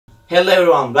Hello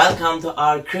everyone, welcome to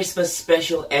our Christmas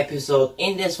special episode.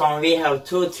 In this one we have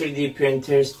two 3D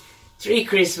printers, 3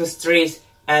 Christmas trees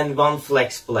and 1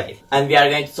 flex plate. And we are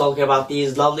going to talk about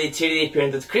these lovely 3D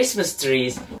printed Christmas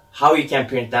trees, how you can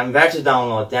print them, where to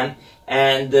download them,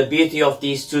 and the beauty of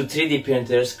these two 3D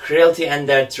printers, Creality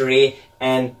Ender 3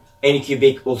 and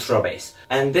Anycubic Ultra Base.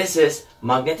 And this is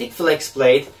magnetic flex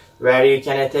plate where you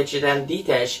can attach it and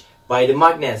detach by the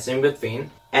magnets in between.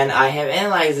 And I have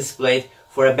analyzed this plate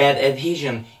for a bad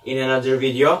adhesion in another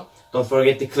video. Don't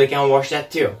forget to click and watch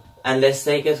that too. And let's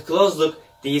take a close look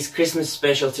these Christmas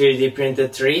special 3D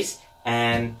printed trees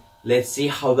and let's see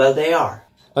how well they are.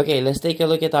 Okay, let's take a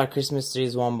look at our Christmas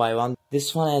trees one by one.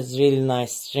 This one has really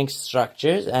nice string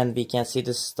structures and we can see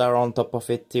the star on top of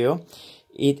it too.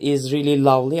 It is really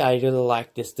lovely. I really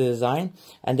like this design.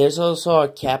 And there's also a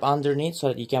cap underneath so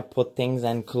that you can put things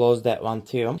and close that one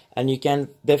too. And you can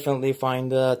definitely find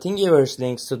the Thingiverse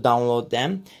links to download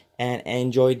them and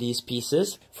enjoy these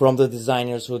pieces from the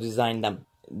designers who designed them.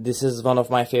 This is one of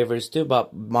my favorites too,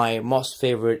 but my most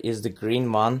favorite is the green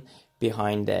one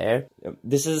behind there.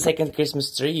 This is the second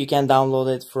Christmas tree. You can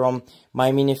download it from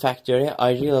my mini factory.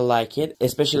 I really like it,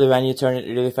 especially when you turn it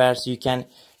really fast. You can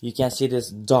see this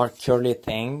dark curly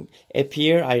thing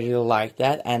appear. I really like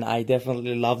that, and I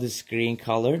definitely love this green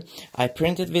color. I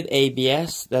printed with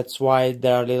ABS, that's why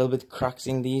there are a little bit cracks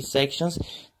in these sections.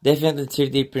 Definitely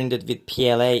 3D printed with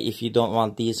PLA if you don't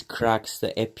want these cracks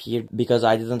to appear, because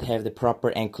I didn't have the proper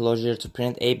enclosure to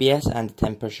print ABS and the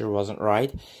temperature wasn't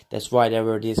right. That's why there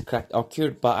were these cracks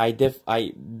occurred, but I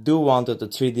do wanted to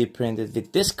 3D print it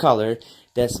with this color.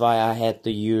 That's why I had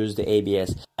to use the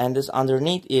ABS. And this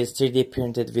underneath is 3D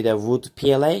printed with a wood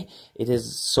PLA. It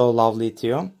is so lovely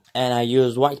too. And I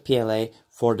used white PLA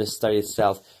for the star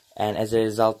itself. And as a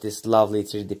result, this lovely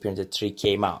 3D printed tree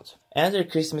came out. Another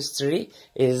Christmas tree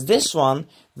is this one,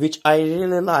 which I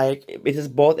really like. It is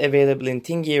both available in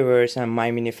Thingiverse and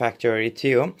my mini factory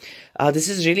too. This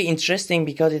is really interesting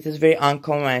because it is very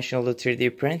unconventional to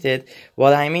 3D printed.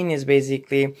 What I mean is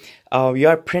basically you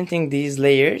are printing these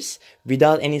layers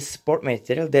without any support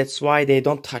material. That's why they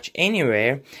don't touch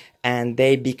anywhere and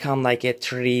they become like a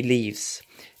tree leaves.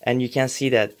 And you can see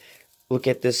that. Look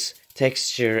at this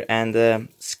texture and the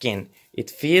skin. It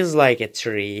feels like a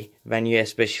tree when you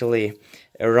especially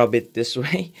rub it this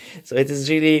way. So it is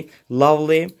really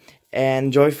lovely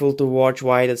and joyful to watch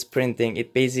while it's printing.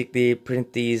 It basically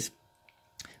prints these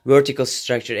vertical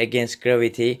structure against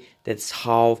gravity. That's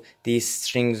how these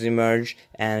strings emerge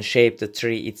and shape the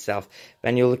tree itself.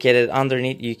 When you look at it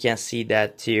underneath, you can see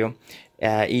that too.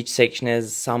 Each section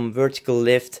has some vertical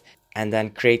lift and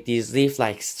then create these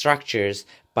leaf-like structures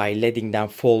by letting them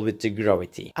fall with the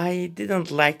gravity. I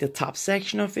didn't like the top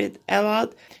section of it a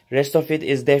lot. Rest of it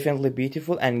is definitely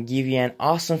beautiful and give you an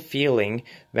awesome feeling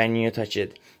when you touch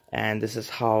it. And this is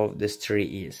how this tree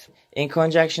is. In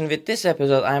conjunction with this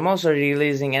episode, I'm also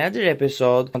releasing another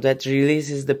episode that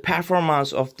releases the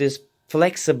performance of this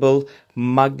flexible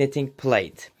magnetic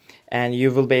plate. And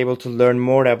you will be able to learn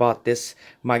more about this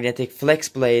magnetic flex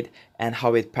plate and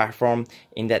how it performed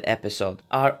in that episode.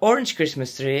 Our orange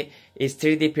Christmas tree is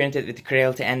 3D printed with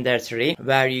Creality Ender 3,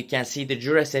 where you can see the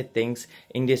Jura settings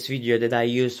in this video that I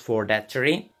used for that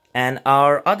tree. And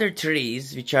our other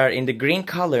trees, which are in the green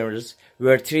colors,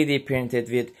 were 3D printed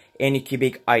with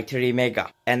Anycubic i3 Mega.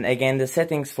 And again, the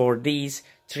settings for these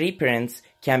 3 prints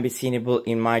can be seenable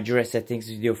in my Jura settings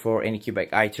video for Anycubic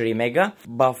i3 Mega.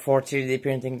 But for 3D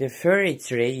printing the furry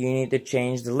tree, you need to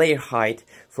change the layer height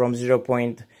from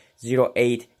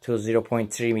 0.08 to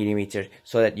 0.3 millimeter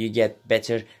so that you get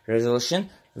better resolution,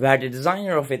 where the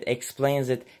designer of it explains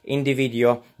it in the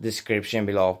video description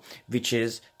below, which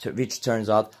turns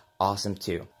out awesome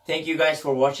too. Thank you guys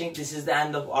for watching. This is the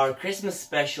end of our Christmas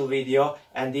special video,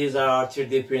 and these are our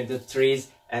 3D printed trees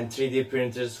and 3D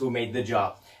printers who made the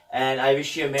job. And I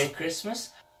wish you a Merry Christmas.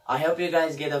 I hope you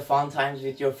guys get a fun times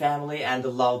with your family and the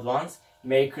loved ones.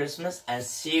 Merry Christmas, and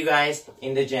see you guys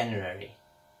in the January.